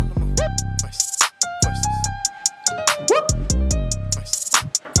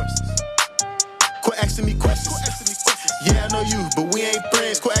Quit asking me questions. Yeah, I know you, but we ain't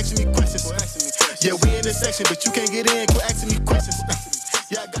friends. Quit asking me questions. Yeah, we in this section, but you can't get in. Quit asking me questions.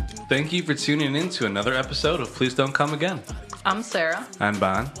 Yeah, I got the new. Thank you for tuning in to another episode of Please Don't Come Again. I'm Sarah. I'm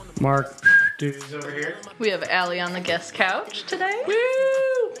Bon. Mark, dude's over here. We have Allie on the guest couch today.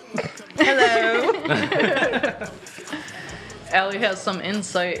 Woo! Hello. Allie has some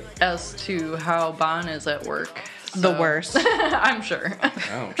insight as to how Bon is at work. The worst. I'm sure.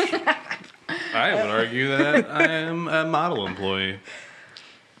 Ouch. I would argue that I am a model employee.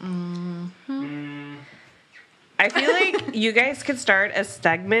 I feel like you guys could start a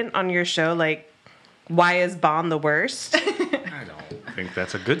segment on your show like, why is Bon the worst? I don't think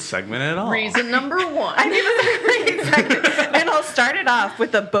that's a good segment at all. Reason number one. I think that's a great segment. And I'll start it off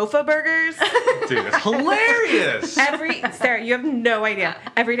with the Bofa burgers. Dude, it's hilarious. Sarah, you have no idea.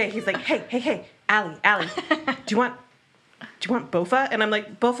 Every day he's like, hey, Allie, do you want Bofa? And I'm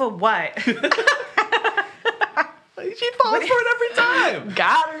like, Bofa what? She falls for it every time.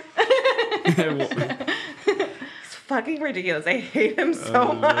 Got her. It's fucking ridiculous. I hate him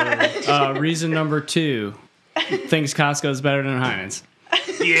so much. Reason number 2 thinks Costco is better than Heinz.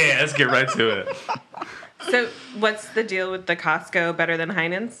 Yeah, let's get right to it. So what's the deal with the Costco better than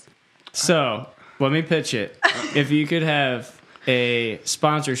Heinen's? So, let me pitch it. If you could have a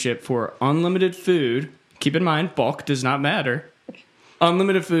sponsorship for unlimited food, keep in mind, bulk does not matter.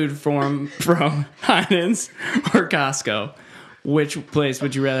 Unlimited food from Heinen's or Costco. Which place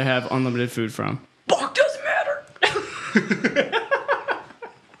would you rather have unlimited food from? Bulk doesn't matter.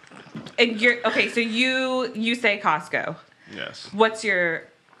 And so you say Costco. Yes. What's your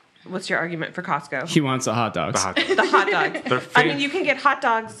argument for Costco? He wants the hot dogs. The hot dogs. I mean, you can get hot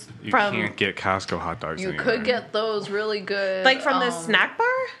dogs You from can't get Costco hot dogs You anymore. could get those really good. like from the snack bar.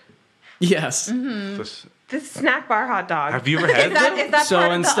 Yes. This- The snack bar hot dog. Have you ever had them? Is that So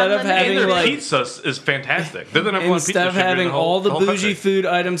part instead of the having, Their like- pizza is fantastic. They're the number one pizza Instead of distributor in having all the whole bougie country. food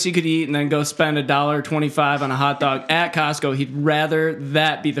items he could eat and then go spend $1.25 on a hot dog at Costco, he'd rather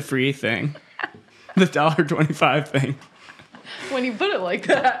that be the free thing. The $1.25 thing. when you put it like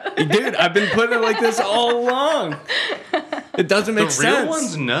that. Dude, I've been putting it like this all along. It doesn't make The sense. real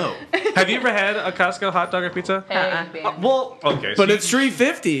ones, no. Have you ever had a Costco hot dog or pizza? Hey, babe. Well, okay. But it's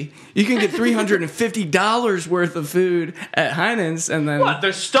 $3.50. You can get $350 worth of food at Heinen's, and then what?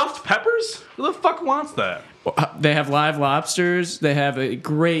 There's stuffed peppers? Who the fuck wants that? they have live lobsters. They have a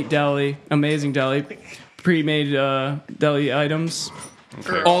great deli, amazing deli, pre-made deli items.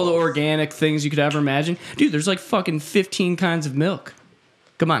 Okay. All the organic things you could ever imagine. Dude, there's like fucking 15 kinds of milk.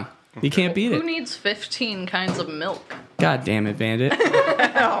 Come on. You can't beat Who it. needs 15 kinds of milk? God damn it, Bandit.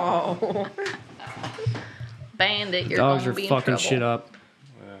 Oh. Bandit, you're Dogs gonna are be in fucking trouble. shit up.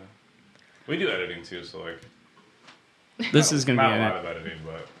 We do editing too, so like. This is going to be not a in lot it. of editing,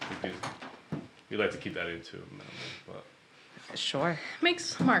 but we like to keep editing too. But Sure.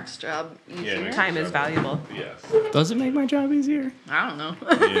 Makes Mark's job easier. makes Time it is better. valuable. Yes. Does it make my job easier? I don't know.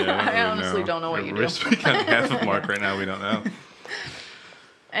 Yeah, I honestly don't know what you We're do. speaking on behalf of Mark right now. We don't know.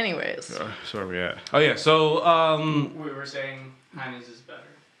 Anyways, So where are we at? Oh yeah. So We were saying Heinen's is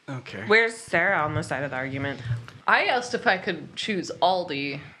better. okay. Where's Sarah on the side of the argument? I asked if I could choose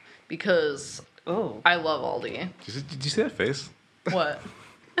Aldi because Oh. I love Aldi. Did you see that face? What?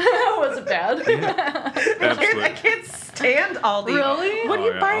 Was it bad? I Absolutely. can't stand Aldi. Really? What do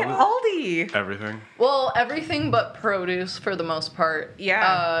you yeah, buy at Aldi? Everything. Well, everything but produce for the most part.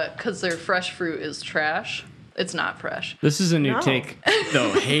 Yeah. Because their fresh fruit is trash. It's not fresh. This is a new No. take,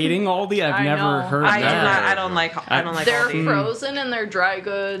 though. Hating Aldi, I've I never know. heard I do that. not. I don't like Their Aldi. frozen and their dry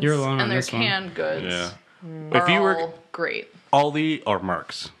goods You're alone on and their this one. canned goods Yeah. are If you were all great. Aldi or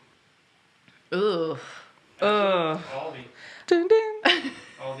Mark's. Ugh. Ugh. Ding, ding.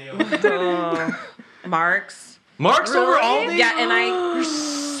 Ugh. Mark's. Mark's over Really? Aldi? Yeah, and You're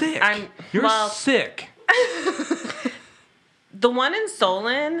sick. You're sick. the one in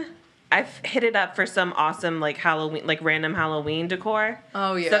Solon, I've hit it up for some awesome like Halloween, like random Halloween decor.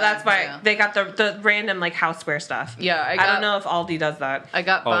 Oh yeah. So that's why yeah. they got the random like houseware stuff. Yeah, I don't know if Aldi does that. I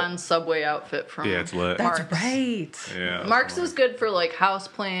got Oh. Bon's Subway outfit from Yeah, it's lit. Mark's. That's right. Yeah. Mark's is good for like house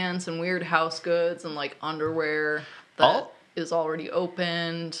plants and weird house goods and like underwear that is already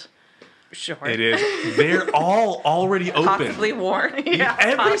opened. Sure. It is. They're all already open. Possibly worn. Yeah,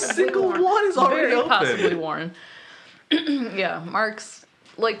 Every possibly single worn. one is already Very open. possibly worn. Yeah, Mark's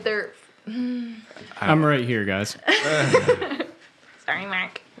like they're. I'm right here, guys. Sorry,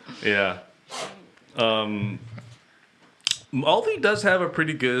 Mark. Yeah. Aldi does have a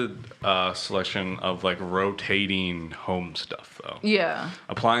pretty good selection of like rotating home stuff, though. Yeah,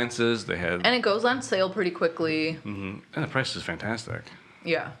 Appliances, they had, and it goes on sale pretty quickly. and the price is fantastic.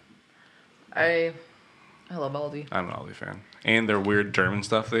 Yeah, I I love Aldi. I'm an Aldi fan. And their weird German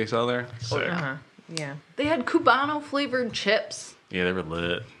stuff they sell there. Sick. Yeah. They had Cubano flavored chips. Yeah, they were lit.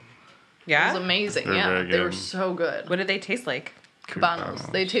 It was Yeah. amazing. They're yeah, very they were good. so good. What did they taste like? Cubanos.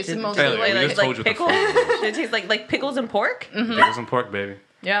 They tasted Did- mostly Hey, we like just told you the pickles? flavor. Did it taste like pickles and pork? Pickles and pork, baby.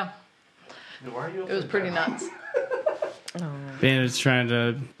 yeah. It was pretty nuts. Bandit's trying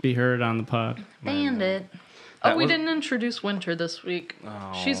to be heard on the pod. Bandit. That Oh, we was- didn't introduce Winter this week.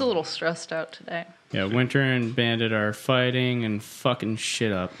 She's a little stressed out today. Yeah, Winter and Bandit are fighting and fucking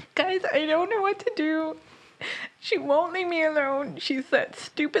shit up. Guys, I don't know what to do. She won't leave me alone. She's that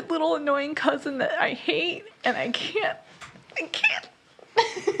stupid little annoying cousin that I hate, and I can't.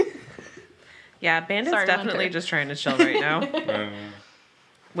 Yeah, Bandit's Sorry, definitely Winter. just trying to chill right now.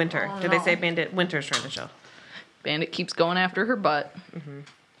 Winter. Oh, Did they no. say Bandit? Winter's trying to chill. Bandit keeps going after her butt.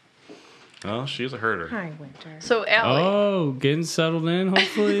 Oh, she's a herder. Hi, Winter. So, Allie, Oh, getting settled in,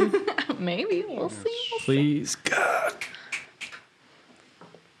 hopefully. maybe. We'll see. Please, God.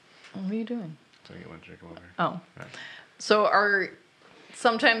 What are you doing? So you want to come over. Oh. So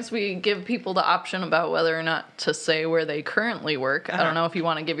sometimes we give people the option about whether or not to say where they currently work. I don't know if you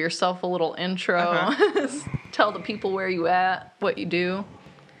want to give yourself a little intro. Tell the people where you at, what you do.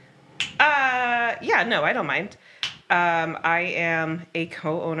 Yeah, no, I don't mind. I am a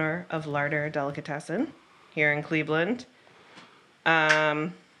co-owner of Larder Delicatessen here in Cleveland. Yeah,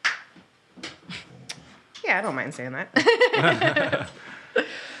 I don't mind saying that.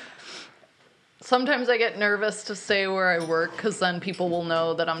 Sometimes I get nervous to say where I work because then people will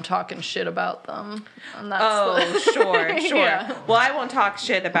know that I'm talking shit about them. And that's Oh, sure. Yeah. Well, I won't talk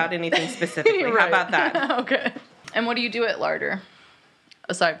shit about anything specifically. How Right. about that? Okay. And what do you do at Larder?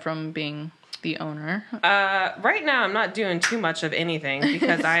 Aside from being the owner. Right now, I'm not doing too much of anything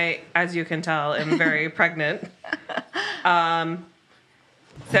because I, as you can tell, am very pregnant.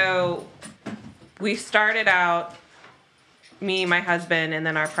 So we started out, me, my husband, and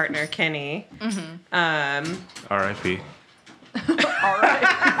then our partner, Kenny. R.I.P.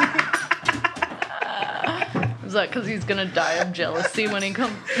 Is that because he's gonna die of jealousy when he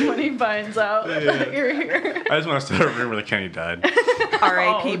finds out that you're here? I just want to start a rumor that Kenny died.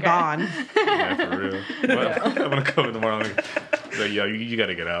 R.I.P. okay. Bond. Yeah, for real. Well, I'm gonna come in tomorrow. Like, yo, you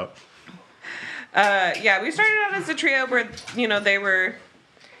gotta get out. Yeah, we started out as a trio where, they were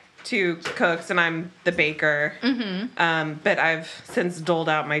two cooks and I'm the baker. But I've since doled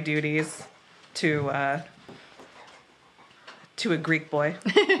out my duties to a Greek boy.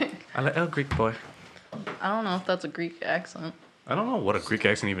 I like Greek boy. I don't know if that's a Greek accent. I don't know what a Greek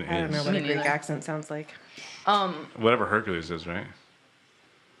accent even I don't know is. what a Me Greek neither. accent sounds like. Whatever Hercules is, right?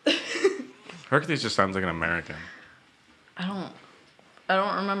 Hercules just sounds like an American. I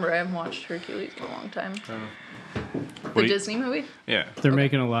don't remember. I haven't watched Hercules in a long time. What The do you- Disney movie? Yeah. They're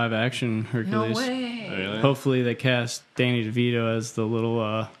making a live action No Hercules. way. Really? Hopefully they cast Danny DeVito as the little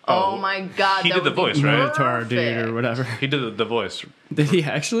Oh my god. He that did the would be voice, right? Minotaur dude or perfect. whatever. He did the voice. Did he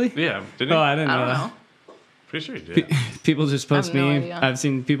actually? Yeah, didn't he? Oh, I didn't I know don't that. know. Pretty sure he did. People just post no memes. idea. I've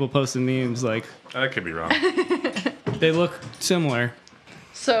seen people posting memes like That could be wrong. they look similar.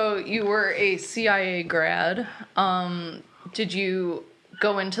 So you were a CIA grad. Did you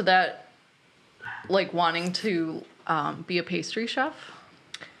go into that like wanting to be a pastry chef?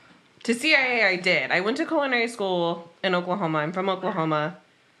 To CIA, I did. I went to culinary school in Oklahoma. I'm from Oklahoma.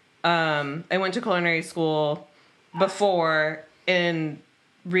 I went to culinary school before and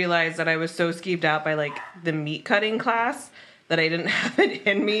realized that I was so skeeved out by like the meat cutting class that I didn't have it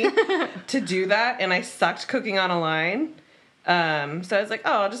in me to do that, and I sucked cooking on a line. So I was like,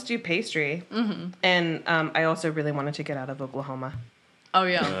 oh, I'll just do pastry. And I also really wanted to get out of Oklahoma. Oh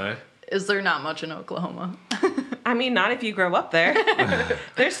yeah. Is there not much in Oklahoma? I mean, not if you grow up there.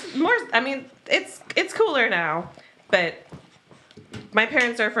 There's more. I mean, it's cooler now, but my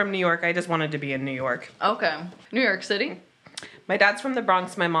parents are from New York. I just wanted to be in New York. Okay. New York City? My dad's from the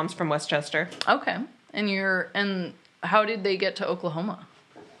Bronx. My mom's from Westchester. Okay. And how did they get to Oklahoma?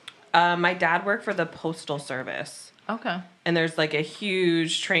 My dad worked for the Postal Service, Okay. and there's like a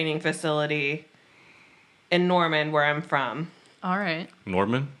huge training facility in Norman, where I'm from. All right.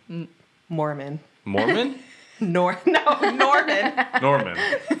 Norman? Mormon. Mormon? Norman. Norman.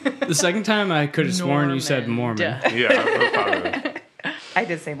 The second time I could have sworn you said Mormon. Yeah. Yeah, I probably. I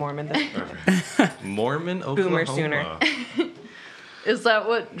did say Mormon. Though. Mormon, Oklahoma. Boomer sooner. Is that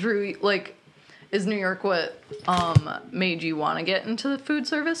what drew like? Is New York what made you want to get into the food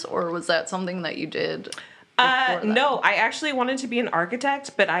service, or was that something that you did? before that? No, I actually wanted to be an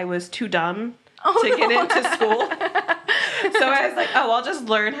architect, but I was too dumb to get into school. So I was like, oh, I'll just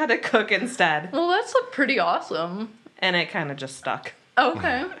learn how to cook instead. Well, that's pretty awesome. And it kind of just stuck.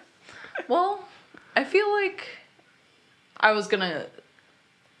 Okay. Well, I feel like I was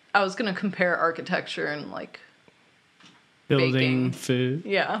gonna compare architecture and like Building baking. food.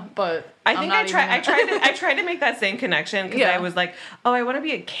 Yeah, but I I'm think not I tried to make that same connection because Yeah. I was like, oh, I want to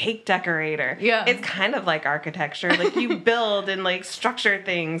be a cake decorator. Yeah. It's kind of like architecture. Like you build and like structure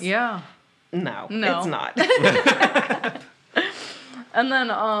things. Yeah. No, No. it's not. And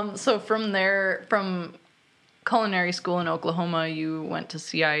then so from there, from culinary school in Oklahoma, you went to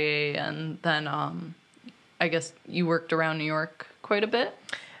CIA, and then I guess you worked around New York quite a bit.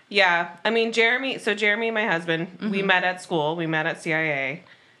 Yeah, I mean Jeremy, my husband, we met at school. We met at CIA.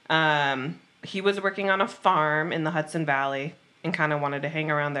 He was working on a farm in the Hudson Valley and kind of wanted to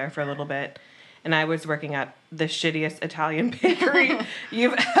hang around there for a little bit. And I was working at the shittiest Italian bakery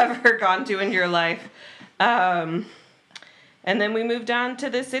you've ever gone to in your life. And then we moved down to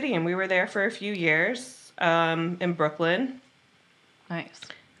the city, and we were there for a few years in Brooklyn. Nice.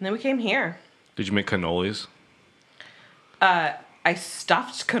 And then we came here. Did you make cannolis? I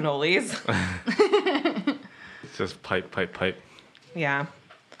stuffed cannolis. It's just pipe. Yeah.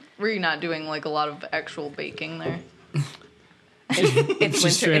 Were you not doing like a lot of actual baking there? It's Just winter.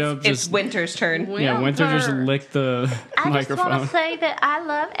 straight up It's just- Winter's turn. Yeah, Winter just licked the I just microphone. want to say that I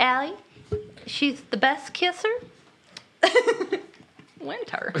love Allie. She's the best kisser.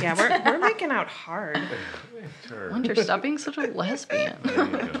 Winter. Yeah, we're making out hard. Winter, stop being such a lesbian. There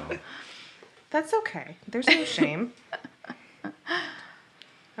you go. That's okay. There's no shame. I'm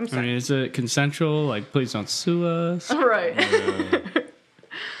I sorry. mean, is it consensual? Like, please don't sue us. Right.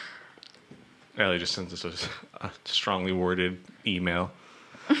 Ellie just sent us a strongly worded email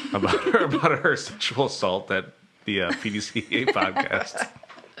about her sexual assault at the PDCA podcast.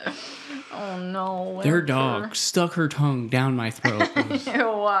 Oh no. Their Winter. dog stuck her tongue down my throat.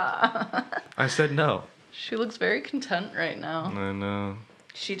 Ew, I said no. she looks very content right now. And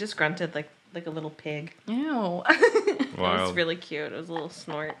She just grunted like a little pig. Ew. It was wild. really cute. It was a little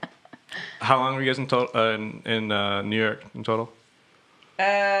snort. How long were you guys in total in New York in total?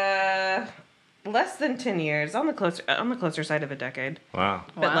 Less than 10 years. On the closer side of a decade, Wow.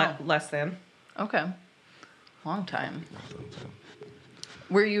 but Wow. less than. Okay. Long time.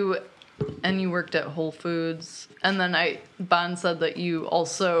 Were you, and you worked at Whole Foods, and then Bon said that you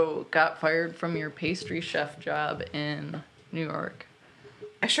also got fired from your pastry chef job in New York.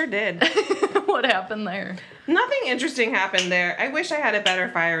 I sure did. What happened there? Nothing interesting happened there. I wish I had a better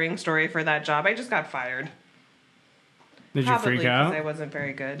firing story for that job. I just got fired. Did you Probably freak because out? I wasn't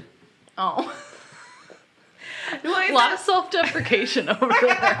very good. Oh, Well, a lot of self-deprecation over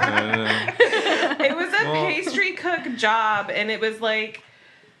there. It was a pastry cook job, and it was like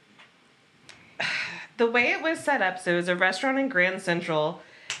the way it was set up. So it was a restaurant in Grand Central,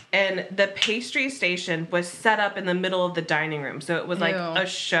 and the pastry station was set up in the middle of the dining room. So it was like Ew. a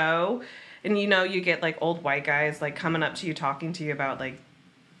show, and you get like old white guys like coming up to you talking to you about like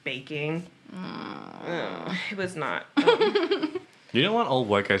baking. It was not. You don't want old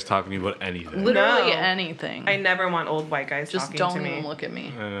white guys talking to you about anything. Literally No. anything. I never want old white guys Just talking don't to me. even look at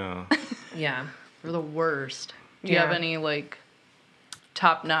me. I know. Yeah. We're the worst. Do you Yeah. have any like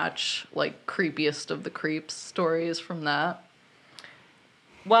top-notch, like creepiest of the creeps stories from that?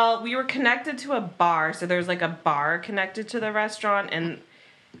 Well, we were connected to a bar, so there's like a bar connected to the restaurant, and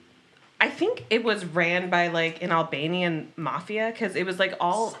I think it was ran by like an Albanian mafia because it was like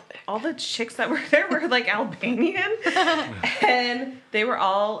all the chicks that were there were like Albanian, and they were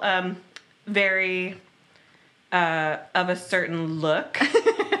all very of a certain look.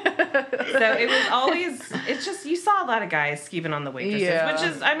 So it was always, it's just, you saw a lot of guys skeeving on the waitresses, Yeah. which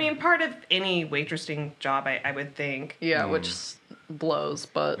is, I mean, part of any waitressing job, I would think. Yeah, which blows,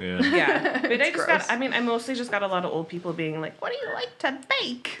 but Yeah. Yeah. But I just gross. I mostly just got a lot of old people being like, what do you like to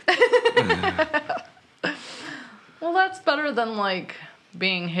bake? well, that's better than like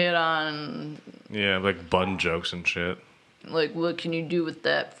being hit on. Yeah, like bun jokes and shit. Like, what can you do with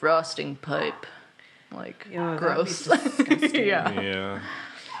that frosting pipe? Like, Ew, that'd be gross. disgusting. Yeah. Yeah.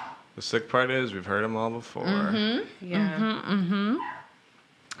 The sick part is we've heard them all before. Yeah.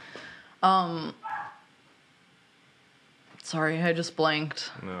 Sorry, I just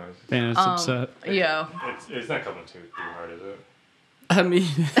blanked. No, Dana's upset. Yeah. it's not coming too hard, is it? I mean,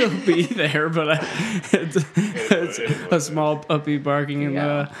 it'll be there, but it's a small puppy barking in Yeah.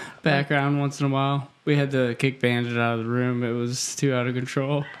 the background once in a while. We had to kick Bandit out of the room. It was too out of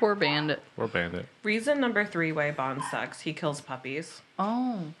control. Poor bandit. Or Bandit. Reason number 3 why Bond sucks. He kills puppies.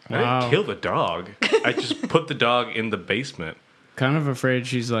 Oh. I Wow. didn't kill the dog. I just put the dog in the basement. Kind of afraid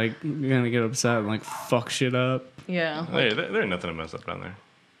she's like gonna get upset and like fuck shit up. Yeah. Hey, there ain't nothing to mess up down there.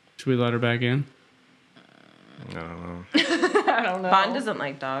 Should we let her back in? I don't know. I don't know. Bond doesn't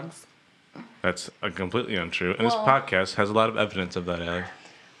like dogs. That's completely untrue. And Well- this podcast has a lot of evidence of that, Allie.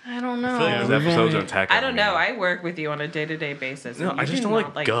 I don't know. I feel like Yeah, these we've episodes only- are attacking I don't me. know. I work with you on a day-to-day basis. No, and I you just do don't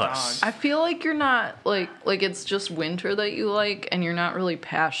not like Gus. dogs. I feel like you're not like it's just Winter that you like, and you're not really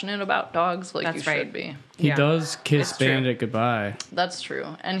passionate about dogs like That's you right. should be. He Yeah. does kiss It's true. Bandit goodbye. That's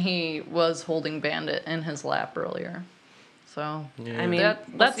true, and he was holding Bandit in his lap earlier. So I mean, That-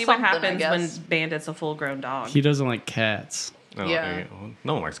 we'll that's see what something, I happens when guess. Bandit's a full-grown dog. He doesn't like cats. No, Yeah.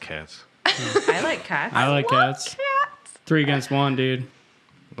 no one likes cats. I like cats. I like cats. 3 against 1, dude.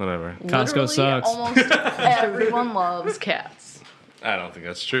 Whatever. Costco literally sucks. Almost everyone loves cats. I don't think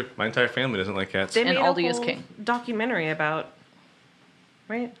that's true. My entire family doesn't like cats. They And made Aldi a is whole king. documentary about,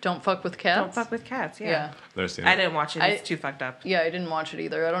 right? Don't fuck with cats. Don't fuck with cats. Yeah. Yeah. Never seen I it. didn't watch it. It's too fucked up. Yeah, I didn't watch it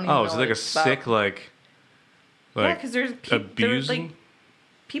either. I don't even Oh, know is it like a what it's about. sick like Yeah, because there's abusing? like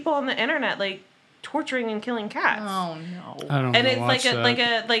people on the internet like torturing and killing cats. Oh no. I don't And wanna it's watch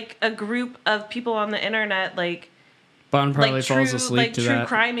that. like a group of people on the internet like Bon probably like falls true asleep like to true that.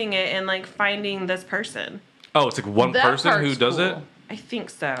 criming it and like finding this person. Oh, it's like one That person who part's does it? cool. I think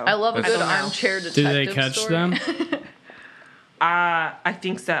so. I love a That's- good I don't know. armchair detective Do they catch story. them? I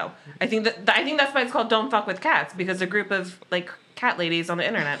think so. I think that's why it's called "Don't Fuck with Cats" because a group of like cat ladies on the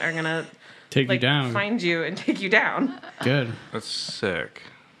internet are gonna Take you like down. find you and take you down. Good. That's sick.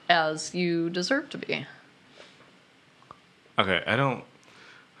 As you deserve to be. Okay, I don't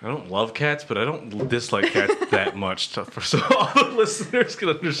love cats, but I don't dislike cats that much. So all the listeners can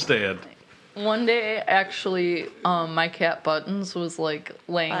understand. One day, actually, my cat Buttons was like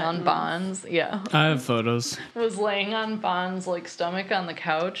laying on Bond's. Yeah, I have photos. was laying on Bond's like stomach on the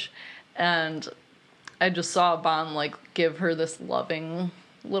couch, and I just saw Bond like give her this loving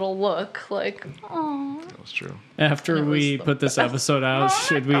little look, like, oh. That was true. After And it we was the put this episode out,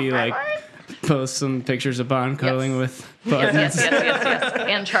 should we like post some pictures of Bon cuddling with Buttons? Yes,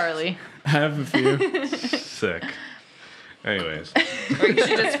 and Charlie. I have a few. Sick. Anyways, Or you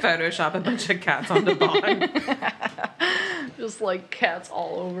should just Photoshop a bunch of cats on the bond. Just like cats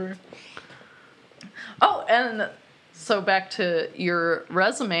all over. Oh, and so back to your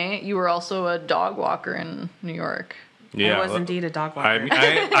resume, you were also a dog walker in New York. yeah. I was indeed a dog walker.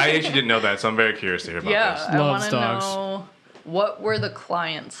 I actually didn't know that, so I'm very curious to hear about Yeah, this. I want Loves to dogs. know, what were the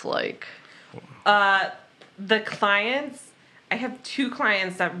clients like? The clients, I have 2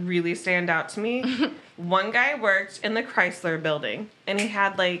 clients that really stand out to me. One guy worked in the Chrysler building, and he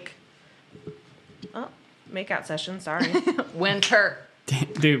had like, makeout session. Sorry. Winter.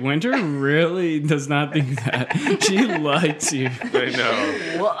 Dude, Winter really does not think that. She likes you. I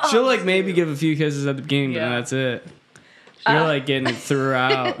know. She'll like maybe give a few kisses at the beginning, but Yeah. then that's it. You're like getting it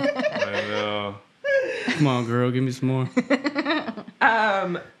throughout. I know. Come on, girl, give me some more.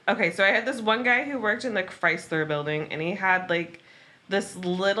 Okay, so I had this one guy who worked in the Chrysler building, and he had like this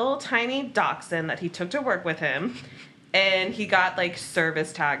little tiny dachshund that he took to work with him, and he got like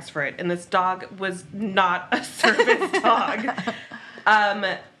service tags for it. And this dog was not a service dog.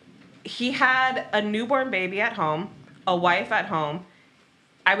 He had a newborn baby at home, a wife at home.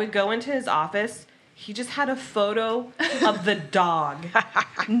 I would go into his office. He just had a photo of the dog.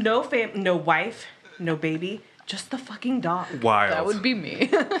 No wife, no baby, just the fucking dog. Wild. That would be me.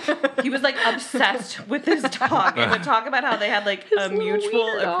 He was like obsessed with his dog and would talk about how they had like a little mutual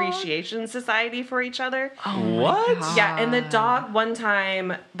wiener dog. appreciation society for each other. What? Yeah, and the dog one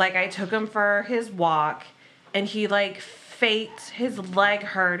time, like I took him for his walk and he like faked his leg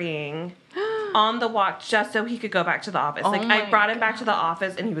hurting on the walk just so he could go back to the office. Like I my brought him back to the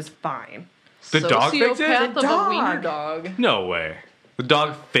office and he was fine. The dog faked it? Sociopath The of a wiener dog. dog. No way. The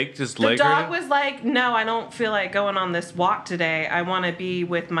dog faked his The leg. dog hurting? was like, "No, I don't feel like going on this walk today. I want to be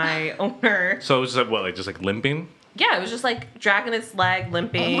with my owner." So it was just like what, like just like limping? Yeah, it was just like dragging its leg,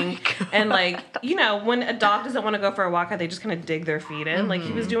 limping, and like, you know, when a dog doesn't want to go for a walk, how they just kind of dig their feet in. Like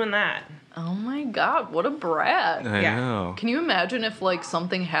he was doing that. Oh my god, what a brat. I Yeah. know. Can you imagine if like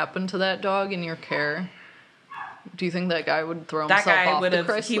something happened to that dog in your care? Do you think that guy would throw That himself guy off would the have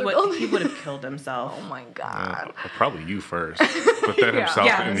Chrysler he building? would have killed himself. Oh my god. Probably you first, but then himself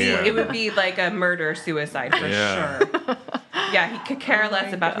Yeah, in the end. it would be like a murder suicide for Yeah. sure. Yeah, he could care Oh less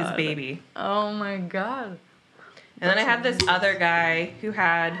my about his God. baby. Oh my god. And then I had this other guy who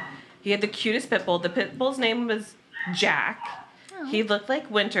had the cutest pit bull. The pit bull's name was Jack. He looked like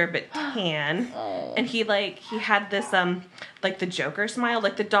Winter but tan. And he had this like the Joker smile.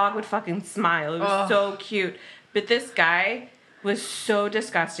 Like the dog would fucking smile. It was so cute. But this guy was so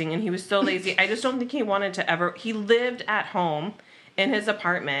disgusting and he was so lazy. I just don't think he wanted to ever. He lived at home in his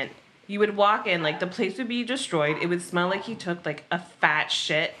apartment. You would walk in, like the place would be destroyed. It would smell like he took like a fat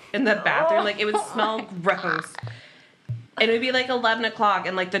shit in the bathroom. Like it would smell gross. And it would be like 11 o'clock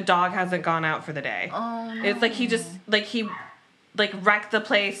and like the dog hasn't gone out for the day. Oh, no. It's like he wrecked the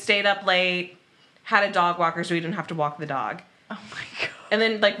place, stayed up late, had a dog walker so he didn't have to walk the dog. Oh my god. And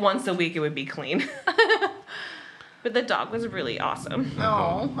then like once a week it would be clean. But the dog was really awesome.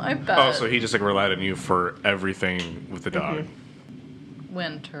 Oh, I bet. Oh, so he just like relied on you for everything with the dog.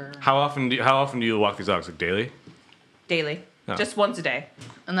 Winter. How often do you walk these dogs? Like daily? Daily. Oh. Just once a day.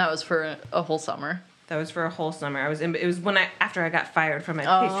 And that was for a whole summer. That was for a whole summer. It was after I got fired from my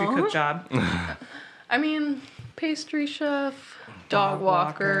pastry Oh. cook job. I mean, pastry chef, dog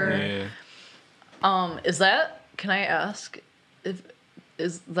walker. Yeah. Is that, can I ask,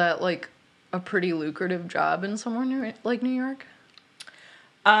 is that like a pretty lucrative job in somewhere like New York?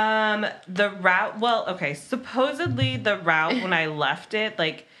 The route, well, okay, supposedly the route when I left it,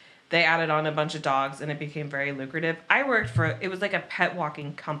 like they added on a bunch of dogs and it became very lucrative. I worked it was like a pet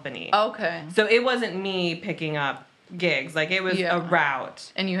walking company. Okay. So it wasn't me picking up gigs, like it was Yeah. a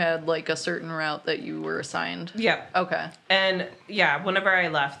route. And you had like a certain route that you were assigned? Yep. Okay. And yeah, whenever I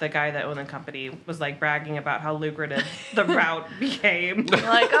left, the guy that owned the company was like bragging about how lucrative the route became. You're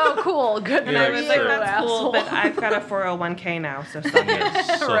like, oh, cool. Good And for I you, was like, that's asshole. cool, but I've got a 401k now, so suck it.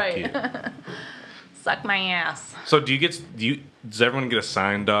 Suck Right. you. Suck my ass. So does everyone get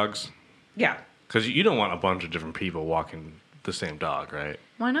assigned dogs? Yeah. Because you don't want a bunch of different people walking the same dog, right?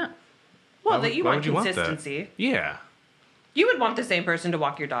 Why not? Well, Why that you would want you want that? consistency. Yeah. You would want the same person to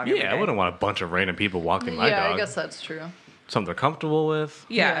walk your dog every Yeah, day. I wouldn't want a bunch of random people walking my Yeah, dog. I guess that's true. Something they're comfortable with.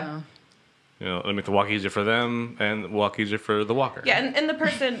 Yeah. You know, it'll make the walk easier for them and walk easier for the walker. Yeah, and the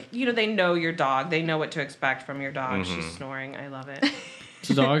person, they know your dog. They know what to expect from your dog. Mm-hmm. She's snoring. I love it.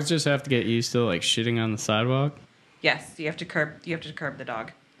 So dogs just have to get used to like shitting on the sidewalk. Yes, you have to curb the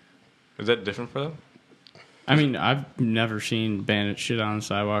dog. Is that different for them? I mean, I've never seen Bandit shit on the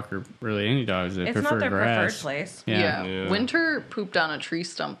sidewalk or really any dogs that It's prefer not their grass. preferred place. Yeah. Yeah. Winter pooped on a tree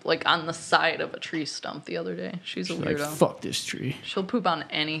stump, like on the side of a tree stump the other day. She's a Like, weirdo. fuck this tree. She'll poop on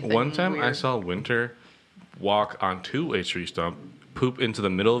anything. One time I weird. saw Winter walk onto a tree stump, poop into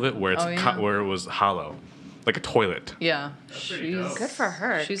the middle of it where it's Oh, yeah. where it was hollow, like a toilet. Yeah, she's Good for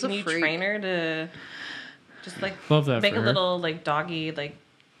her. She's Can a you freak. train her to just like Love that make for a her. little like doggy like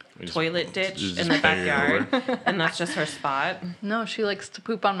Just- toilet ditch just in the bury it backyard, and that's just her spot? No, she likes to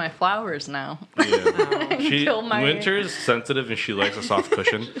poop on my flowers now. Yeah. She Kill my- Winter's sensitive and she likes a soft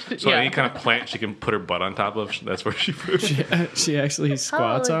cushion. So Yeah. any kind of plant she can put her butt on top of, that's where she poops. She actually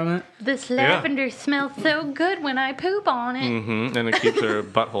squats Oh, on it. This Yeah. lavender smells so good when I poop on it. Mm-hmm. And it keeps her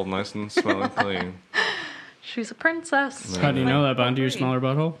butthole nice and smelling clean. She's a princess. How do you know that? Bond to your smaller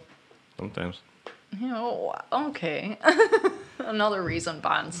butthole? Sometimes. You know, okay. Another reason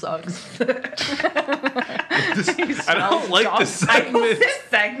Bond sucks. I don't like this I hope segment. this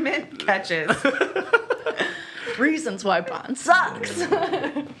segment catches. Reasons why Bond sucks. I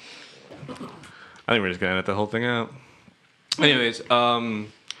think we're just gonna edit the whole thing out. Anyways,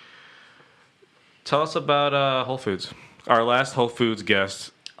 tell us about Whole Foods. Our last Whole Foods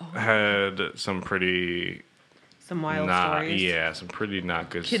guest had some pretty Some wild stories. some pretty not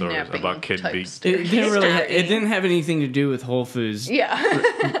good stories Kidnapping about type kid stories. It didn't have anything to do with Whole Foods. Yeah.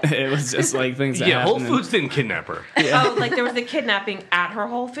 It was just like things that Yeah, Whole happened. Foods didn't kidnap her. Oh, like there was a kidnapping at her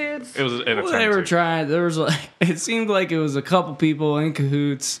Whole Foods? It was an attempt. Well, they were to. trying. There was like it seemed like it was a couple people in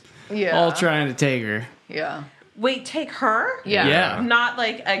cahoots, Yeah. all trying to take her. Yeah. Wait, take her? Yeah. Yeah. Not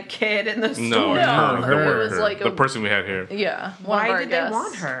like a kid in the No, store. it's No, her. her. It was like the a- person we had here. Yeah. One of Why our did guests. they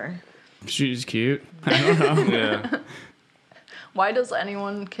want her? She's cute. I don't know. Yeah. Why does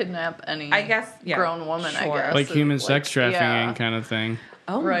anyone kidnap any I guess, yeah. grown woman, Sure. I guess? Like human Like, sex trafficking yeah. kind of thing.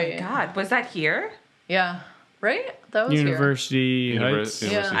 Oh Right. my god. Was that here? Yeah. Right? That was University Heights.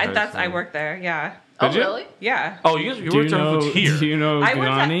 University Yeah. Heights, I worked there, yeah. here. Oh, Did you? really? Yeah. Oh, you Do you worked on know? Foods here. Do you know I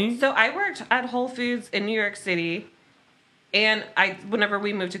Ghani? worked at Whole Foods in New York City, and whenever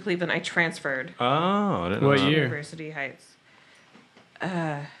we moved to Cleveland, I transferred Oh, I didn't know What that. year? University Heights.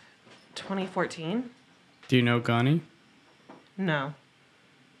 2014? Do you know Ghani? No.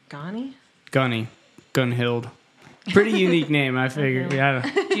 Ghani? Gunny. Gunhild. Pretty unique name, I figured. Yeah.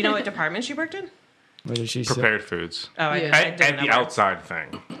 Do you know what department she worked in? What did she say? Prepared foods. Oh, I, Yeah. I At, didn't at know the where. outside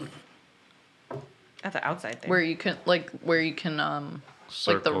thing. At the outside thing. Where you can like the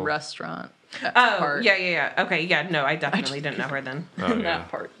Circle. restaurant. Oh, part. yeah. Okay, yeah, no, I definitely didn't know her then. Oh, yeah. That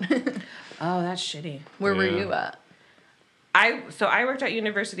part. Oh, that's shitty. Where were Yeah. you at? I worked at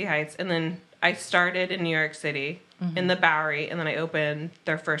University Heights, and then I started in New York City in the Bowery, and then I opened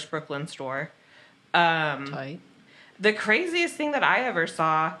their first Brooklyn store. Tight. The craziest thing that I ever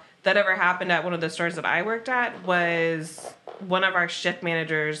saw that ever happened at one of the stores that I worked at was one of our shift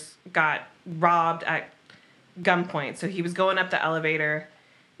managers got robbed at gunpoint. So he was going up the elevator.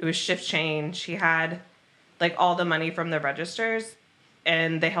 It was shift change. He had like all the money from the registers,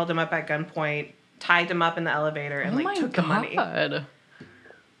 and they held him up at gunpoint, tied him up in the elevator, and like took the money.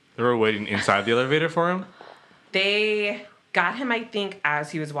 They were waiting inside the elevator for him? They got him, I think, as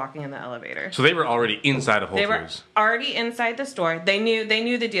he was walking in the elevator. So they were already inside of Whole They were Foods. already inside the store. They knew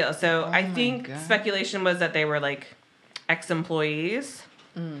the deal. So I think God. speculation was that they were like ex-employees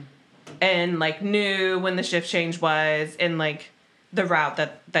and like knew when the shift change was and like the route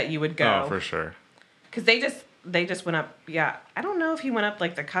that you would go. Oh, for sure. Because they just went up. Yeah, I don't know if he went up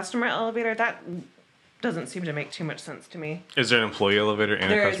like the customer elevator. That doesn't seem to make too much sense to me. Is there an employee elevator and a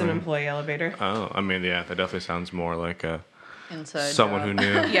There is customer? an employee elevator. Oh, I mean, yeah, that definitely sounds more like Inside someone who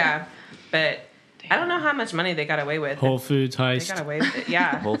job. knew. Yeah, but I don't know how much money they got away with. Whole Foods They heist. got away with it.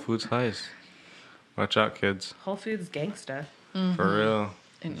 Yeah, Whole Foods heist. Watch out, kids. Whole Foods gangsta. For real.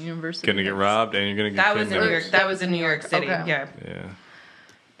 In university. Gonna get robbed and you're gonna get That was in kidnapped. New York. That was in New York City. Okay. Yeah. Yeah.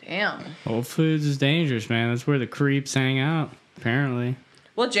 Damn. Whole Foods is dangerous, man. That's where the creeps hang out, apparently.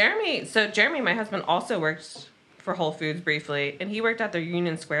 Well, Jeremy, my husband, also worked for Whole Foods briefly, and he worked at their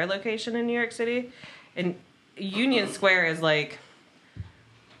Union Square location in New York City. And Union Square is like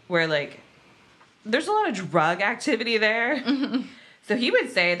where like there's a lot of drug activity there. So he would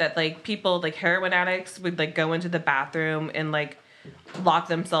say that like people like heroin addicts would like go into the bathroom and like lock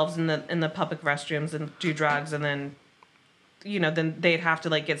themselves in the public restrooms and do drugs, and then then they'd have to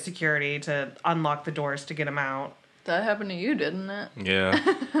like get security to unlock the doors to get them out. That happened to you, didn't it? Yeah.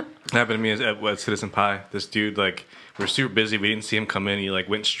 It happened to me at Citizen Pie. This dude, like, we were super busy. We didn't see him come in. He, like,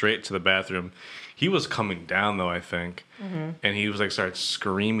 went straight to the bathroom. He was coming down, though, I think. And he was, like, started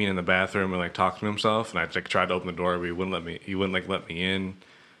screaming in the bathroom and, like, talking to himself. And I, like, tried to open the door, but he wouldn't, let me in.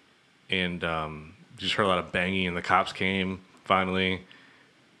 And just heard a lot of banging, and the cops came, finally.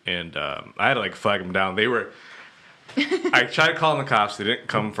 And I had to, like, flag them down. They were... I tried calling the cops. They didn't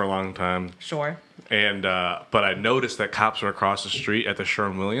come for a long time. Sure. And but I noticed that cops were across the street at the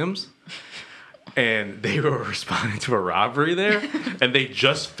Sherwin-Williams, and they were responding to a robbery there. And they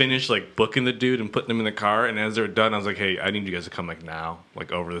just finished like booking the dude and putting him in the car. And as they were done, I was like, "Hey, I need you guys to come like now,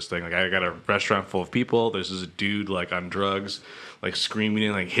 like over this thing. Like I got a restaurant full of people. There's this dude like on drugs, like screaming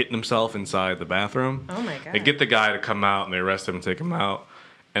and like hitting himself inside the bathroom. Oh my God. They get the guy to come out, and they arrest him and take him out.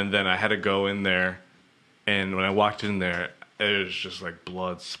 And then I had to go in there, and when I walked in there, it was just like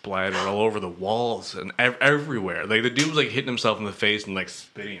blood splattered all over the walls and everywhere. Like the dude was like hitting himself in the face and like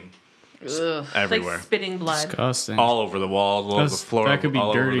spitting Ugh. everywhere, Like spitting blood. Disgusting. all over the walls, all over the That's- floor, that could be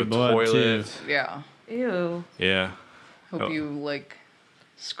all dirty over the blood, toilet. too. Yeah. Ew. Yeah, Hope Oh. you like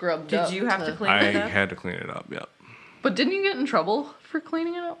scrubbed Did up. you have to clean I it up? had to clean it up. Yep. But didn't you get in trouble for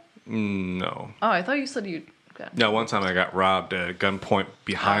cleaning it up? No. Oh, I thought you said you got. No, one time I got robbed at gunpoint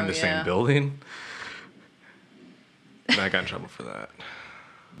behind Oh, the yeah. same building. And I got in trouble for that.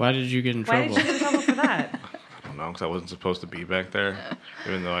 Why did you get in Why trouble? did you get in trouble for that? I don't know, because I wasn't supposed to be back there,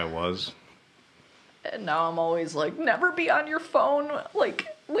 even though I was. And now I'm always like, never be on your phone, like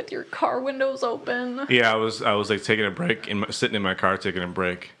with your car windows open. Yeah, I was like taking a break, sitting in my car taking a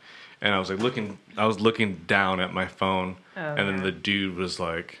break, and I was looking down at my phone, and then yeah. the dude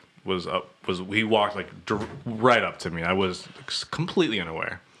he walked like right up to me. I was completely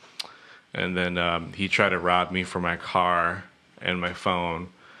unaware, and then he tried to rob me for my car and my phone,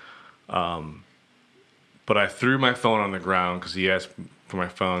 but I threw my phone on the ground because he asked for my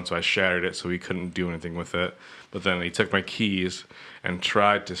phone, so I shattered it so he couldn't do anything with it. But then he took my keys and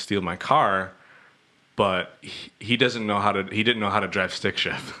tried to steal my car, but he didn't know how to drive stick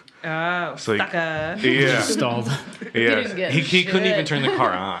shift. Oh, So sucker. Yeah, Stalled. didn't get he couldn't even shit. turn the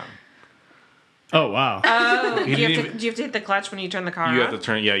car on. Oh, wow. Oh, He do you didn't have to hit the clutch when you turn the car You off? have to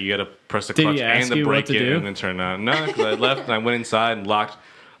turn. Yeah, you got to press the Did clutch he and ask the you what brake to in do? and then turn it on. No, because I left and I went inside and locked.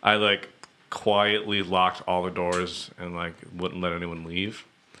 I like quietly locked all the doors and like wouldn't let anyone leave.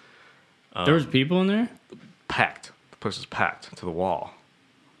 There was people in there? Packed. The place was packed to the wall,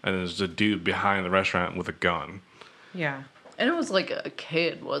 and there's a dude behind the restaurant with a gun. Yeah. And it was like a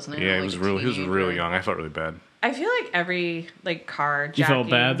kid, wasn't it? Yeah, Like he was a really teenager. young. I felt really bad. I feel like every like car You felt jacking-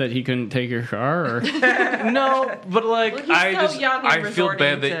 bad that he couldn't take your car? Or No, but like Well, he's still young and I feel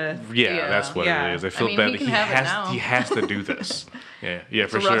bad resorting that to- yeah, Yeah. that's what Yeah. it is. I feel mean, bad he that can have it now. he has to do this. Yeah,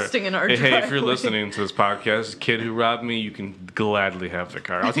 for rusting sure. in our Hey, if you're driveway. listening to this podcast, kid who robbed me, you can gladly have the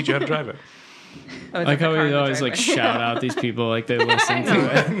car. I'll teach you how to drive it. Oh, it's like the how car in we the always like driveway. shout out these people like they listen to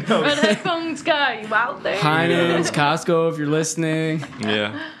it. Red headphones guy, you out there? Heinen's, Costco, if you're listening.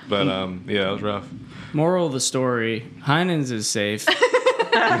 Yeah, but yeah, that was rough. Moral of the story: Heinen's is safe.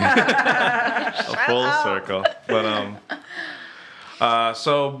 A full circle. But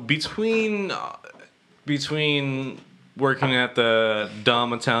so between between working at the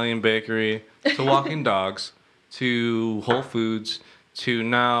dumb Italian bakery to walking dogs to Whole Foods to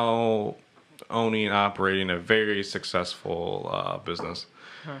now owning and operating a very successful business.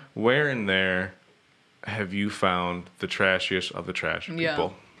 Where in there have you found the trashiest of the trash people? Yeah.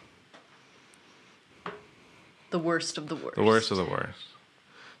 The worst of the worst. The worst of the worst.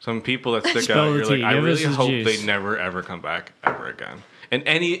 Some people that stick Spill out, the you're like, tea. I Give us really the hope juice. they never ever come back ever again. In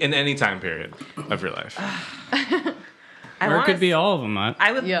any time period of your life. I Or it wanna could be all of them.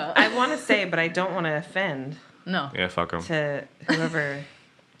 I would. Yeah. I want to say, but I don't want to offend No. Yeah, fuck them. to whoever.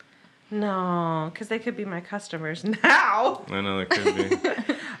 No, because they could be my customers now. I know it could be.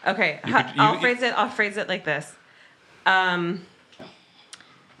 Okay, You could- I'll phrase it like this.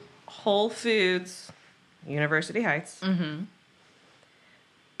 Whole Foods, University Heights. Mm-hmm.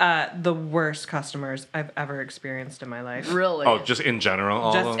 The worst customers I've ever experienced in my life. Really? Oh, just in general? All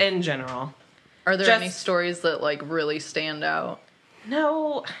of Just them? in general. Are there just- any stories that like really stand out?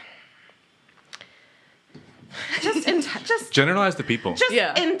 No. Just Generalize the people.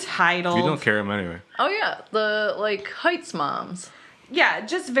 Yeah. entitled. You don't care them anyway. Oh yeah, the like Heights moms. Yeah,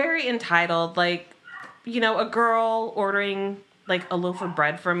 just very entitled. Like, a girl ordering like a loaf of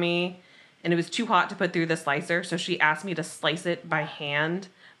bread from me, and it was too hot to put through the slicer, so she asked me to slice it by hand.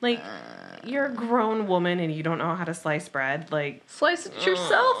 Like, you're a grown woman and you don't know how to slice bread. Like, Slice it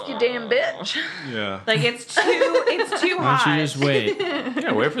yourself, you damn bitch. Yeah. like it's too Why hot. don't you just wait?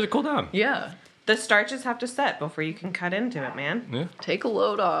 Yeah, wait for it to cool down. Yeah. The starches have to set before you can cut into it, man. Yeah. Take a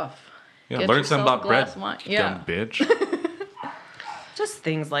load off. Yeah. Get Learn something yourself about a glass bread. of wine. You Yeah. dumb bitch. Just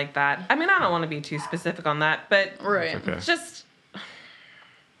things like that. I mean, I don't want to be too specific on that, but Right. Okay. just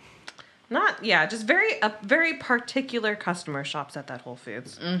just very particular customer shops at that Whole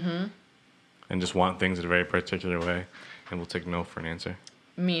Foods. And just want things in a very particular way. And we'll take no for an answer.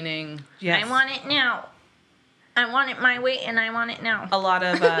 Meaning Yes. I want it now. I want it my way and I want it now. a lot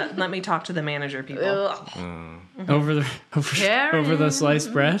of let me talk to the manager people. ugh. over the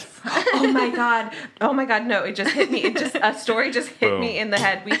sliced bread. Oh my god, no, it just hit me. A story just hit me in the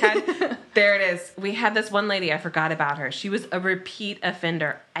head. There it is. We had this one lady, I forgot about her. She was a repeat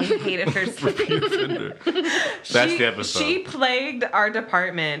offender. I hated her so That's the episode. She plagued our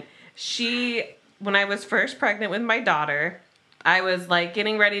department. When I was first pregnant with my daughter, I was like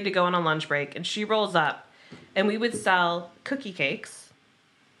getting ready to go on a lunch break, and she rolls up, and we would sell cookie cakes.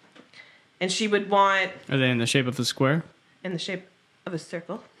 And she would want Are they in the shape of a square? in the shape of a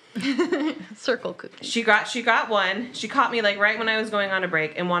circle. Circle cookies. She got one. She caught me like right when I was going on a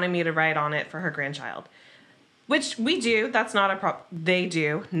break and wanted me to write on it for her grandchild. Which we do. That's not a problem. They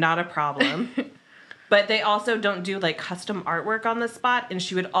do. Not a problem. But they also don't do like custom artwork on the spot. And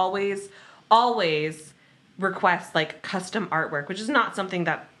she would always request like custom artwork, which is not something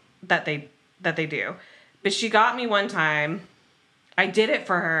that they do. But she got me one time. I did it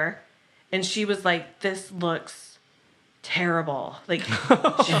for her. And she was like, "This looks terrible." Like,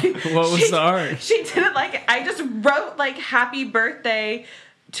 What was the art? She did it like I just wrote like "Happy Birthday"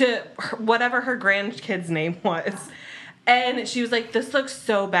 to whatever her grandkid's name was, and she was like, "This looks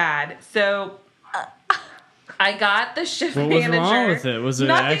so bad." So I got the shift What was manager. wrong with it? Was it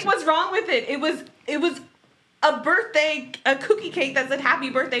Nothing was wrong with it. It was a cookie cake that said "Happy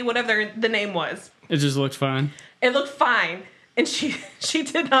Birthday," whatever the name was. It just looked fine. It looked fine. And she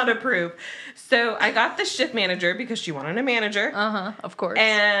did not approve. So I got the shift manager because she wanted a manager. Of course.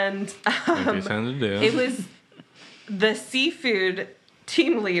 And Makes sense to do. it was the seafood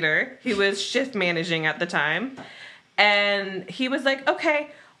team leader who was shift managing at the time. And he was like, "Okay,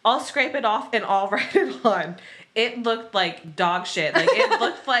 I'll scrape it off and I'll write it on." It looked like dog shit. Like it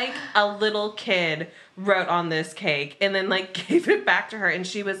looked like a little kid wrote on this cake and then like gave it back to her. And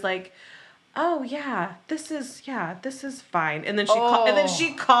she was like, "Oh yeah, this is fine." And then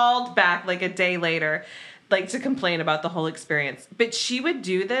she called back like a day later, like to complain about the whole experience. But she would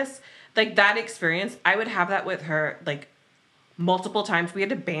do this, like that experience. I would have that with her like multiple times. We had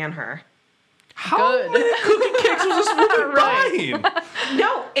to ban her. How many cookie cakes was this woman buying?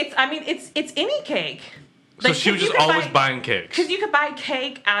 No, it's any cake. So Like, she was 'cause you just could always buy- buying cakes. Because you could buy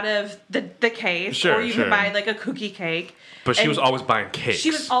cake out of the case, Sure, or you sure. could buy like a cookie cake. But she And was always buying cakes.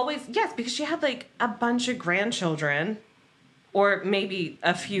 She was always, yes, because she had like a bunch of grandchildren, or maybe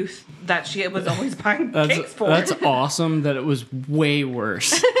a few that she was always buying cakes for. That's awesome that it was way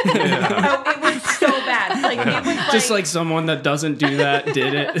worse. Oh, it was so bad. Like it was like, Just like someone that doesn't do that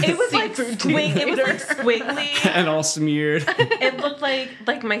did it. it was like squiggly. And all smeared. It looked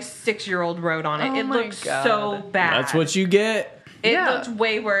like my 6-year-old wrote on it. Oh it my looked God. so bad. That's what you get. It Yeah. looked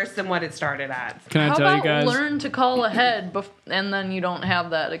way worse than what it started at. Can I How tell you about guys? learn to call ahead and then you don't have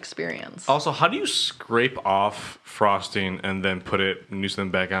that experience? Also, how do you scrape off frosting and then put it new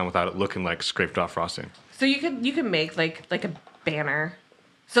something back on without it looking like scraped off frosting? So you can make like a banner.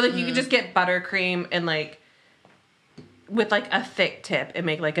 So like you could just get buttercream and like with like a thick tip and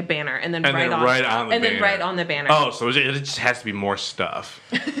make like a banner and then And write then on write on the and banner. then write on the banner. Oh, so it just has to be more stuff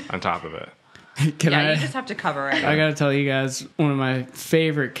on top of it. Can yeah, I? you just have to cover it. I gotta tell you guys, one of my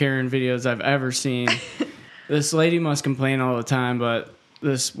favorite Karen videos I've ever seen. This lady must complain all the time, but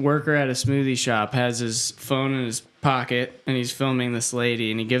this worker at a smoothie shop has his phone in his pocket and he's filming this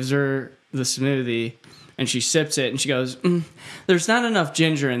lady and he gives her the smoothie and she sips it and she goes, there's not enough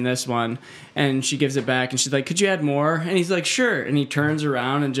ginger in this one. And she gives it back and she's like, could you add more? And he's like, sure. And he turns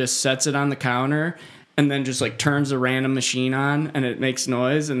around and just sets it on the counter and then just like turns a random machine on and it makes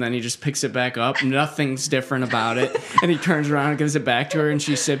noise and then he just picks it back up. Nothing's different about it. And he turns around and gives it back to her and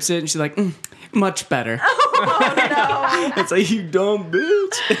she sips it and she's like, much better. Oh, It's like, you dumb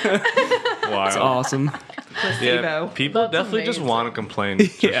bitch. Wow. It's awesome. Yeah, Placebo. people That's definitely just amazing. want to complain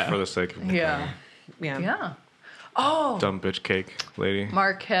just Yeah. for the sake of Yeah. Yeah. Yeah. Oh, dumb bitch cake lady.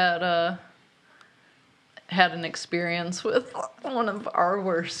 Mark had an experience with one of our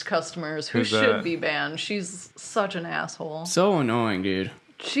worst customers who Who's should that? be banned. She's such an asshole. So annoying, dude.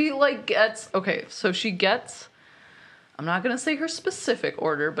 She like gets okay, so she gets I'm not gonna say her specific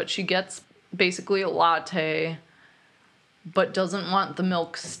order, but she gets basically a latte, but doesn't want the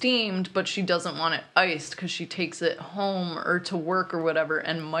milk steamed, but she doesn't want it iced because she takes it home or to work or whatever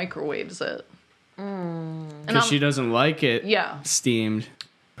and microwaves it. And Because she doesn't like it yeah. steamed.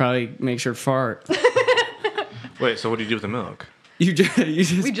 Probably makes her fart. Wait, so what do you do with the milk? You just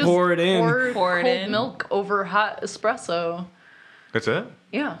We just pour it in. Pour it cold in. milk over hot espresso. That's it?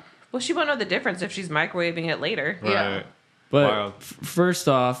 Yeah. Well, she won't know the difference if she's microwaving it later. Yeah. Right. But Wild. first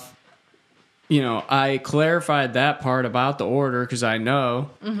off, you know, I clarified that part about the order because I know.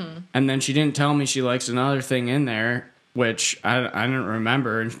 Mm-hmm. And then she didn't tell me she likes another thing in there, which I didn't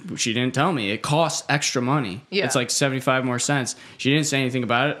remember. And she didn't tell me. It costs extra money. Yeah. It's like 75 more cents. She didn't say anything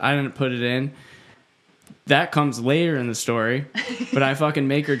about it. I didn't put it in. That comes later in the story. But I fucking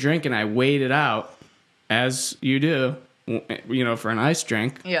make her drink and I wait it out, as you do, you know, for an ice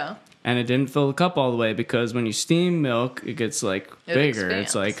drink. Yeah. And it didn't fill the cup all the way because when you steam milk, it gets like It bigger. expands.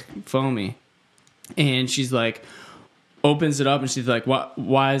 It's like foamy. And she's like, opens it up and she's like,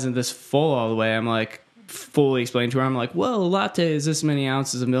 why isn't this full all the way? I'm like, fully explained to her. I'm like, well, a latte is this many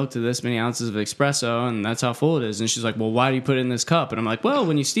ounces of milk to this many ounces of espresso, and that's how full it is. And she's like, well, why do you put it in this cup? And I'm like, well,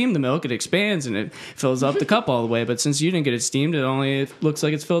 when you steam the milk, it expands and it fills up the cup all the way. But since you didn't get it steamed, it looks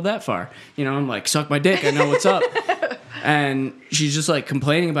like it's filled that far. You know, I'm like, suck my dick. I know what's up. And she's just like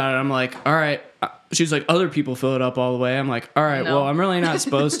complaining about it. I'm like, all right. She's like, other people fill it up all the way. I'm like, all right, No. well, I'm really not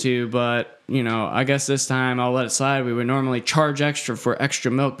supposed to, but, you know, I guess this time I'll let it slide. We would normally charge extra for extra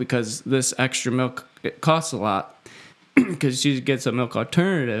milk because this extra milk, it costs a lot. Because she gets a milk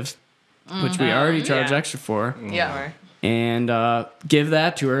alternative, which we already charge Yeah. extra for. Yeah. Or- And give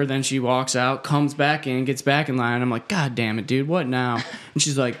that to her. Then she walks out, comes back in, gets back in line. I'm like, God damn it, dude, what now? And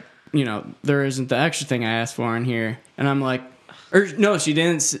she's like, you know, there isn't the extra thing I asked for in here. And I'm like, or no, she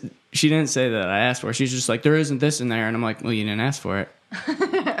didn't say that I asked for. She's just like, there isn't this in there. And I'm like, well, you didn't ask for it.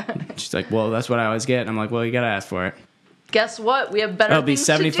 She's like, well, that's what I always get. And I'm like, well, you gotta ask for it. Guess what? We have better That'll be things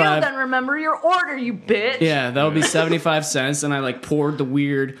to do 75 than remember your order, you bitch. Yeah, that'll be 75 cents. And I like poured the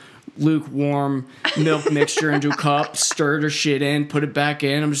weird lukewarm milk mixture into a cup, stirred her shit in, put it back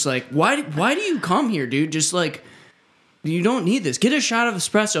in. I'm just like, why do you come here, dude? Just like, you don't need this. Get a shot of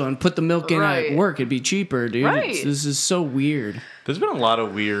espresso and put the milk in Right. at work. It'd be cheaper, dude. Right. This is so weird. There's been a lot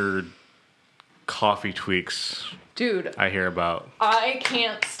of weird coffee tweaks Dude, I hear about. I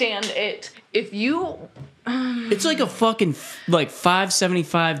can't stand it. If you It's like a fucking like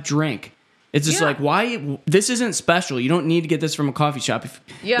 $5.75 drink. It's just Yeah. like, why? This isn't special. You don't need to get this from a coffee shop.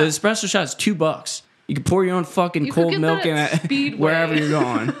 Yeah. The espresso shot is $2. You can pour your own fucking You could cold get milk that in at it Speedway. wherever you're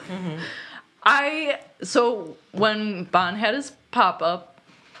going. So when Bon had his pop up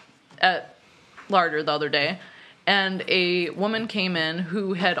at Larder the other day, and a woman came in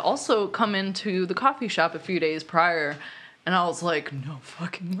who had also come into the coffee shop a few days prior, and I was like, no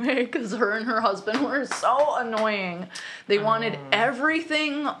fucking way, because her and her husband were so annoying. They wanted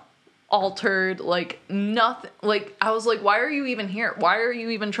everything altered, like nothing. Like I was like, why are you even here? Why are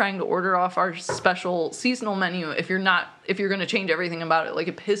you even trying to order off our special seasonal menu if you're going to change everything about it? Like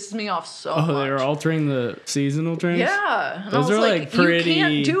it pisses me off so much. Oh, they were altering the seasonal drinks? Yeah. And Those I was are, like, pretty- You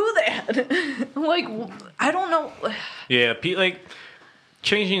can't do that. Like, I don't know. Yeah, like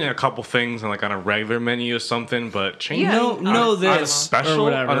changing a couple things on a regular menu or something, but changing Yeah. on No, a this special or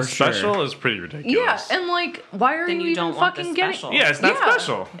whatever, on a special sure. is pretty Yeah, ridiculous. and like, why are Then you you even don't want the fucking getting? special. Yeah, it's not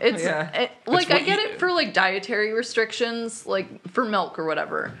special. It's Yeah. like It's I what get you- it for like dietary restrictions, like for milk or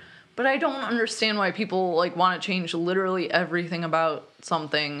whatever. But I don't understand why people like want to change literally everything about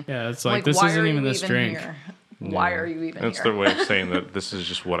something. Yeah, it's like, this why isn't are even you this drink. Here? Why are you even That's here? their way of saying that this is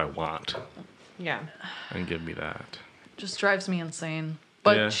just what I want, Yeah. and give me that. Just drives me insane.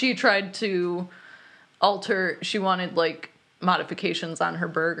 But Yeah. she tried to alter. She wanted like modifications on her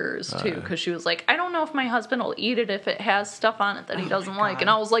burgers too, because she was like, I don't know if my husband will eat it if it has stuff on it that he doesn't like. And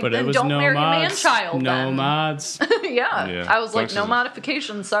I was like, But it then was don't no marry mods. a man-child. No then. mods. yeah. Yeah. I was like, Thanks no to-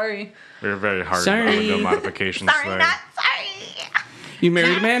 modifications. Sorry. We were very hard Sorry. on the no modifications thing. You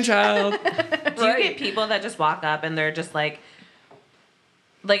married a man child. Do you get people that just walk up and they're just like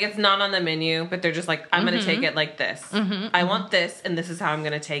it's not on the menu, but they're just like, I'm gonna take it like this. I want this, and this is how I'm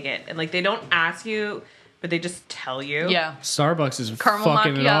gonna take it. And like they don't ask you, but they just tell you. Yeah. Starbucks is Caramel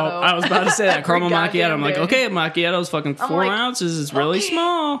fucking it all. macchiato. I was about to say that. Caramel Every macchiato. I'm like, goddamn day. okay, macchiato's fucking 4 like, ounces. It's really okay.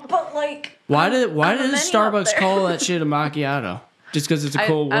 small. But like, Why did on the menu Starbucks up there. call that shit a macchiato? Just because it's a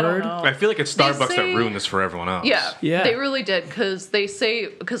cool I don't word? know. I feel like it's They Starbucks say- that ruined this for everyone else. Yeah, Yeah. they really did because they say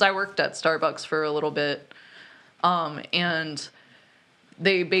because I worked at Starbucks for a little bit, and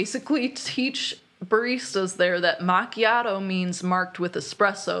they basically teach baristas there that macchiato means marked with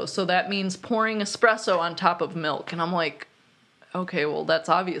espresso, so that means pouring espresso on top of milk, and I'm like, okay, well that's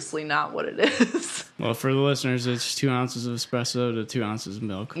obviously not what it is. Well, for the listeners, it's 2 ounces of espresso to 2 ounces of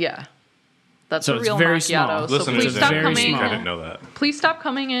milk. Yeah, that's So a it's real very macchiato. small. So Listeners, please it's stop very coming. small. I didn't know that. Please stop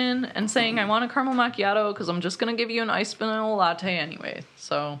coming in and saying I want a caramel macchiato because I'm just gonna give you an iced vanilla latte anyway.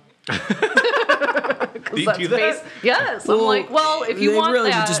 So. Do you do that? Yes, I'm like, well, if you they want really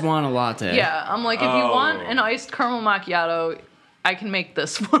that, just want a latte. yeah, I'm like, if you want an iced caramel macchiato, I can make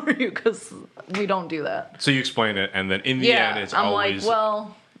this for you because we don't do that. So you explain it, and then in the end, Yeah, it's I'm always like,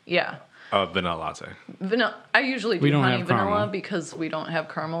 well, yeah, a vanilla latte. vanilla. I usually We do don't honey have vanilla caramel. because we don't have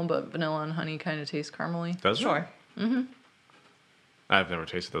caramel, but vanilla and honey kind of taste caramely. Does it? Sure. I've never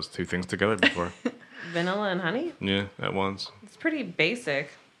tasted those two things together before. Vanilla and honey? Yeah, at once. It's pretty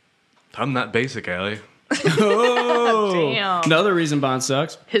basic. I'm not basic, Allie. Oh, Damn. another reason Bond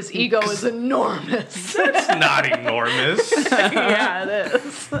sucks. His ego is enormous. It's not enormous. Yeah, it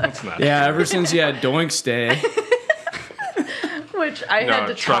is. It's not. Yeah, ever since you had Doinks Day. Which I No, had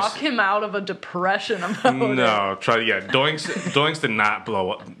to trust- talk him out of a depression about. it. No, try. Yeah, Doinks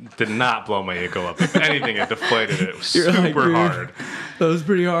did not blow my ego up. If anything, it deflated it You're like, super dude. hard. That was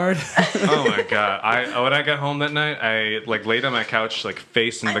pretty hard. Oh my god! When I got home that night, I laid on my couch,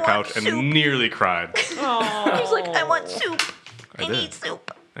 facing the want couch, and soup. nearly cried. Oh. He's like, I want soup. I did. need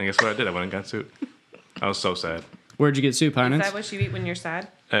soup. And guess what I did? I went and got soup. I was so sad Where'd you get soup, Is Heinens? that what you eat when you're sad?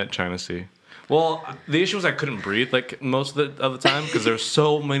 at China Sea. Well, the issue was I couldn't breathe most of the time because there were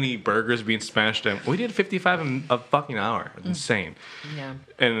so many burgers being smashed in. We did 55 in a fucking hour. It's insane. Yeah.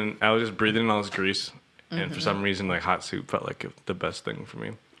 And I was just breathing in all this grease. And for some reason, hot soup felt like the best thing for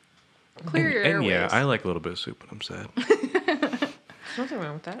me. Clear your And airways. yeah, I like a little bit of soup when I'm sad. There's nothing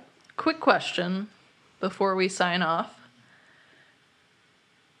wrong with that. Quick question before we sign off.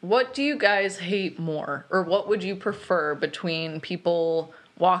 What do you guys hate more? Or what would you prefer between people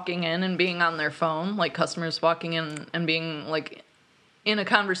walking in and being on their phone, like customers walking in and being in a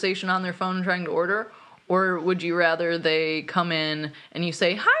conversation on their phone trying to order? Or would you rather they come in and you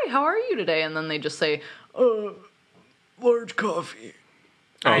say, "Hi, how are you today?" And then they just say, large coffee.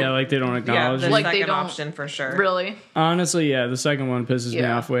 Yeah, like they don't Yeah, acknowledge the it. Like they second don't- option for sure. Really? Honestly, yeah, the second one pisses me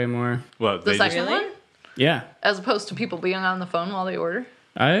Yeah. off way more. Well, The they second Really? one? Yeah. As opposed to people being on the phone while they order?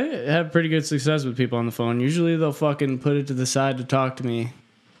 I have pretty good success with people on the phone. Usually they'll fucking put it to the side to talk to me.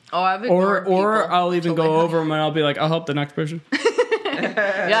 Oh, I've Or ignored people I'll even till go they- over them and I'll be like, I'll help the next person.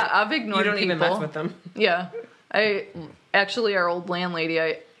 Yeah, I've ignored You don't people. even mess with them. Yeah, our old landlady.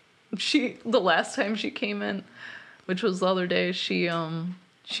 The last time she came in, which was the other day, she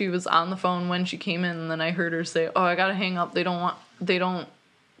was on the phone when she came in, and then I heard her say, "Oh, I gotta hang up. They don't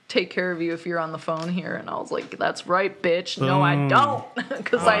take care of you if you're on the phone here." And I was like, "That's right, bitch. No, I don't,"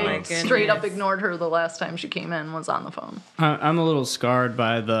 because my I straight up goodness. ignored her the last time she came in and was on the phone. I'm a little scarred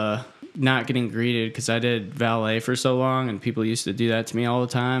by the not getting greeted because I did valet for so long and people used to do that to me all the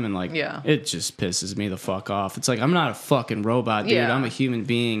time. And Yeah. it just pisses me the fuck off. It's like, I'm not a fucking robot, dude. Yeah. I'm a human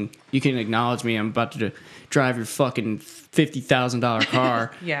being. You can acknowledge me. I'm about to drive your fucking $50,000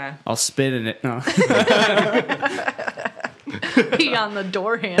 car. Yeah. I'll spit in it. No. Pee on the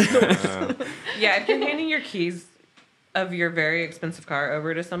door handle. Yeah, if you're handing your keys of your very expensive car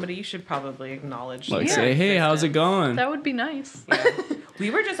over to somebody, you should probably acknowledge. Like their say, hey, how's it existence. going? That would be nice. Yeah. We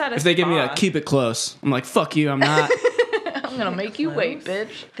were just at a If they give me a spa. keep it close, I'm like, fuck you, I'm not. I'm gonna make you wait, bitch.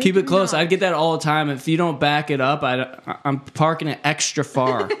 Keep it close. not. I'd get that all the time. If you don't back it up, I'm parking it extra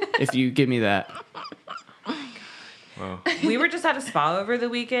far if you give me that. We were just at a spa over the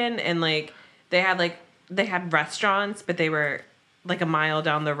weekend, and they had restaurants, but they were like a mile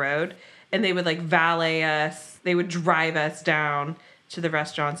down the road, and they would like valet us. They would drive us down to the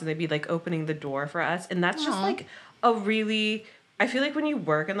restaurants, and they'd be like opening the door for us, and that's just like a really. I feel like when you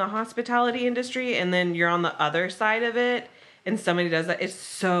work in the hospitality industry, and then you're on the other side of it. And somebody does that, it's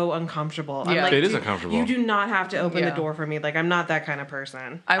so uncomfortable. I'm Yeah. like, It is "Dude, uncomfortable. You do not have to open the Yeah. door for me. Like, I'm not that kind of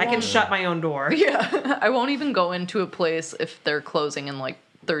person. I I can won't- shut my own door. Yeah, I won't even go into a place if they're closing in like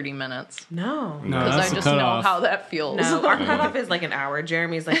 30 minutes. No. No, Because that's I the just know cutoff. how that feels. No, our cutoff is like an hour.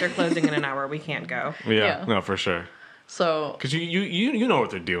 Jeremy's like, they're closing in an hour. We can't go. Yeah, Yeah. no, for sure. So Because you know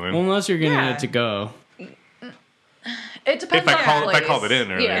what they're doing. Well, unless you're getting Yeah. it to go. it depends if I on call the if place. I called it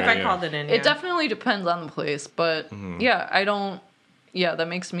in earlier, Yeah. If I called it in, yeah. It definitely depends on the place, but yeah, I don't. Yeah, that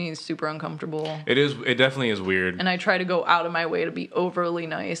makes me super uncomfortable, It is. It definitely is weird. and I try to go out of my way to be overly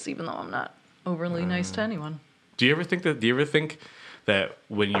nice, even though I'm not overly nice to anyone. Do you ever think that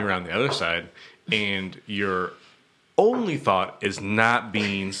when you're on the other side and your only thought is not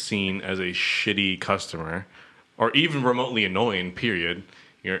being seen as a shitty customer or even remotely annoying, period,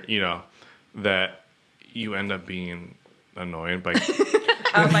 that you end up being annoyed by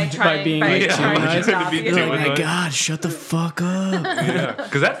by trying, being, by like, trying too nice. to not To be be too annoying. Oh my annoying. god, shut the fuck up.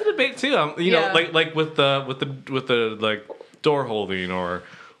 because that's a debate too. You Yeah. know, like with the like door holding or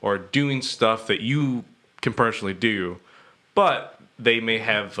doing stuff that you can personally do, but they may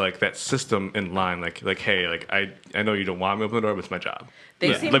have like that system in line. Like hey, like I know you don't want me to open the door, but it's my job. They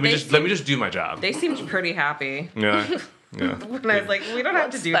let, seem- let me they just let me seem- just do my job. They seemed pretty happy. Yeah, yeah. And I was like, we don't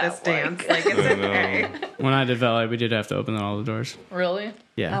have to do that this dance. like? Like, it's okay. When I did valet, we did have to open all the doors. Really?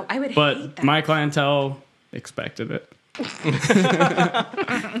 Yeah. Oh, I would but hate that. my clientele expected it.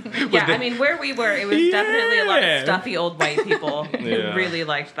 Yeah, I mean, where we were, it was definitely a lot Yeah. of stuffy old white people Yeah. who really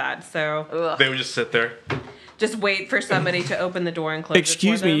liked that. So They would just sit there. just wait for somebody to open the door and close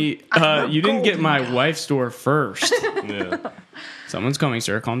Excuse it for them. me, you didn't get my wife's door first. Yeah. Someone's coming,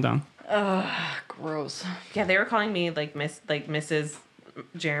 sir. Calm down. Gross. Yeah, they were calling me like Mrs.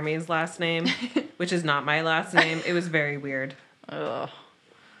 Jeremy's last name, which is not my last name. It was very weird. Ugh.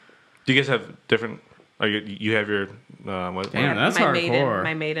 Do you guys have different? Are you have your what? Damn, that's my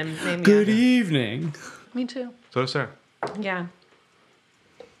hardcore. maiden name. Good yeah. evening. Me too. So Sarah. Yeah.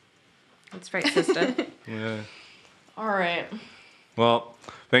 That's right, sister. Yeah. All right. Well,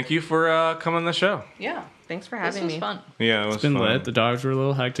 thank you for coming on the show. Yeah. Thanks for This having was me. fun. Yeah, it was It's been fun. lit. The dogs were a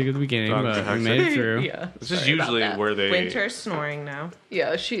little hectic at the beginning, Dogs but are we hectic. made it through. Yeah. This is Sorry about usually that. where they. Winter's snoring now. Yeah, I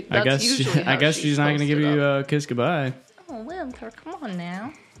that's guess usually how I guess she she's not going to give posted you up. a kiss goodbye. Oh, Winter, come on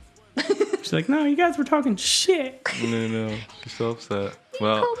now. She's like, no, you guys were talking shit. No, she's so upset.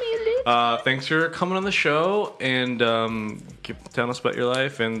 Well, Call me a little. thanks for coming on the show and keep telling us about your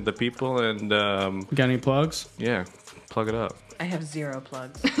life and the people and Got any plugs? yeah, plug it up. I have 0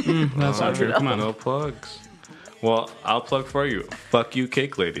 plugs. That's not true. Come on. No plugs. Well, I'll plug for you. Fuck you,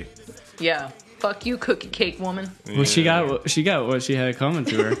 cake lady. Yeah. Fuck you, cookie cake woman. Well, she got what she had coming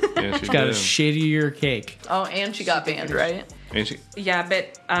to her. Yeah, she She got a did. shittier cake. Oh, and she got banned, right? And she, Yeah,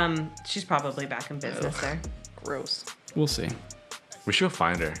 but she's probably back in business there. Gross. We'll see. we should go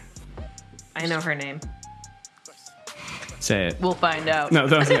find her. I know her name. Say it. We'll find out No,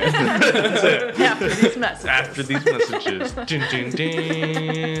 don't say it. after these messages. After these messages. Ding, ding,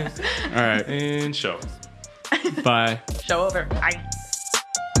 ding. All right. And show. Bye. Show over. Bye.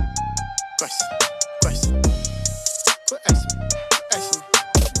 Question. Quit asking me.